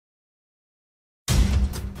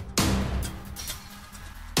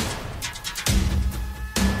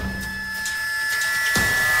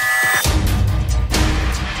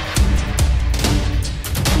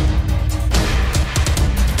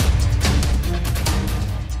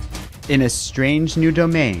In a strange new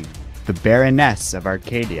domain, the Baroness of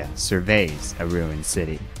Arcadia surveys a ruined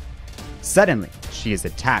city. Suddenly, she is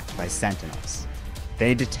attacked by sentinels.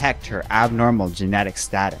 They detect her abnormal genetic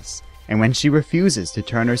status, and when she refuses to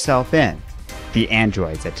turn herself in, the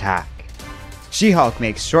androids attack. She-Hulk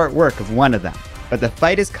makes short work of one of them, but the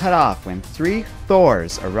fight is cut off when 3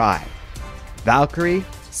 Thors arrive: Valkyrie,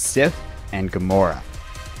 Sif, and Gamora.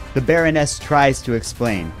 The Baroness tries to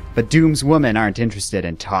explain, but Doom's women aren't interested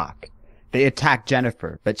in talk. They attack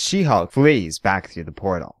Jennifer, but She-Hulk flees back through the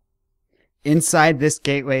portal. Inside this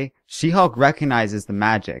gateway, She-Hulk recognizes the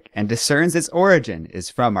magic and discerns its origin is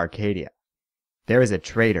from Arcadia. There is a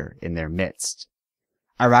traitor in their midst.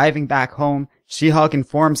 Arriving back home, She-Hulk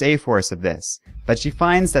informs A-Force of this, but she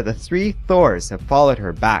finds that the 3 Thors have followed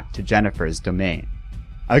her back to Jennifer's domain.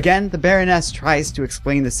 Again, the Baroness tries to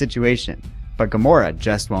explain the situation, but Gamora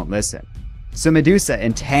just won't listen. So Medusa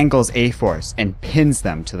entangles A-Force and pins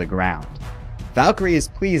them to the ground. Valkyrie is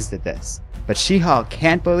pleased at this, but She-Hulk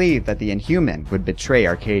can't believe that the Inhuman would betray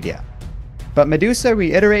Arcadia. But Medusa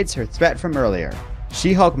reiterates her threat from earlier.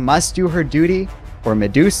 She-Hulk must do her duty, or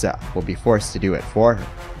Medusa will be forced to do it for her.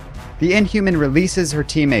 The Inhuman releases her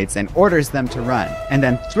teammates and orders them to run, and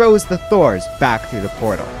then throws the Thors back through the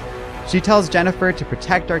portal. She tells Jennifer to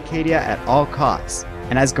protect Arcadia at all costs,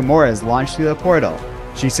 and as Gamora is launched through the portal,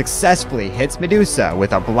 she successfully hits Medusa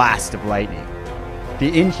with a blast of lightning.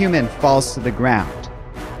 The Inhuman falls to the ground,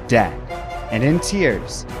 dead, and in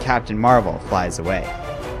tears, Captain Marvel flies away.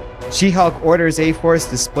 She-Hulk orders A-Force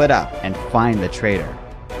to split up and find the traitor.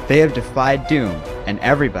 They have defied Doom, and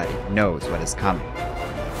everybody knows what is coming.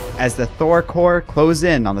 As the Thor Corps close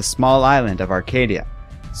in on the small island of Arcadia,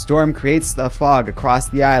 Storm creates the fog across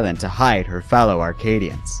the island to hide her fellow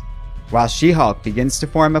Arcadians. While She-Hulk begins to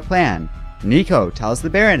form a plan, Nico tells the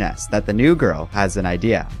Baroness that the new girl has an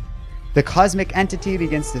idea. The cosmic entity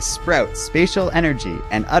begins to sprout spatial energy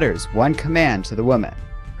and utters one command to the women,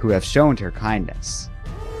 who have shown her kindness: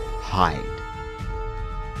 hide.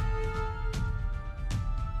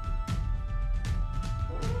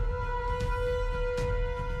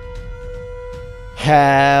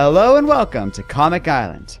 Hello and welcome to Comic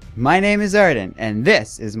Island. My name is Arden, and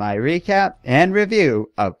this is my recap and review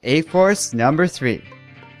of A-Force number 3.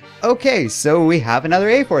 Okay, so we have another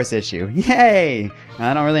A-Force issue. Yay!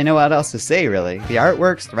 I don't really know what else to say, really. The art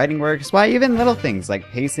works, the writing works, why even little things like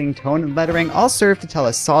pacing, tone, and lettering all serve to tell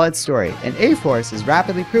a solid story, and A-Force is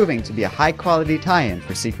rapidly proving to be a high-quality tie-in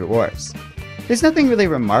for Secret Wars. There's nothing really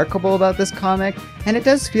remarkable about this comic, and it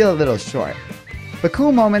does feel a little short. But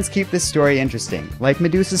cool moments keep this story interesting, like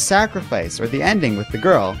Medusa's sacrifice or the ending with the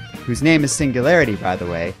girl, whose name is Singularity by the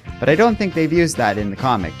way, but I don't think they've used that in the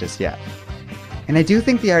comic just yet. And I do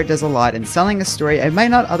think the art does a lot in selling a story I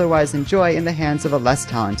might not otherwise enjoy in the hands of a less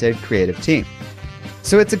talented creative team.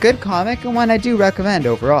 So it's a good comic and one I do recommend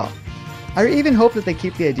overall. I even hope that they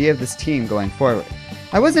keep the idea of this team going forward.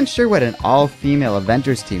 I wasn't sure what an all-female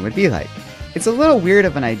Avengers team would be like. It's a little weird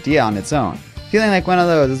of an idea on its own, feeling like one of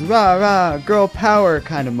those rah-rah, girl power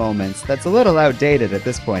kind of moments that's a little outdated at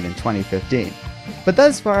this point in 2015. But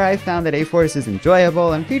thus far I've found that A-Force is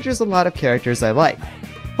enjoyable and features a lot of characters I like.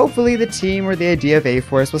 Hopefully the team or the idea of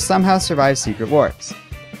A-Force will somehow survive Secret Wars.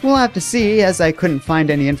 We'll have to see, as I couldn't find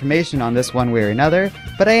any information on this one way or another,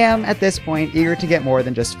 but I am, at this point, eager to get more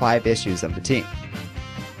than just 5 issues of the team.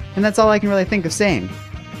 And that's all I can really think of saying.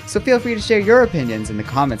 So feel free to share your opinions in the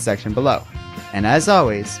comments section below. And as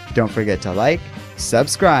always, don't forget to like,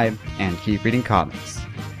 subscribe, and keep reading comics.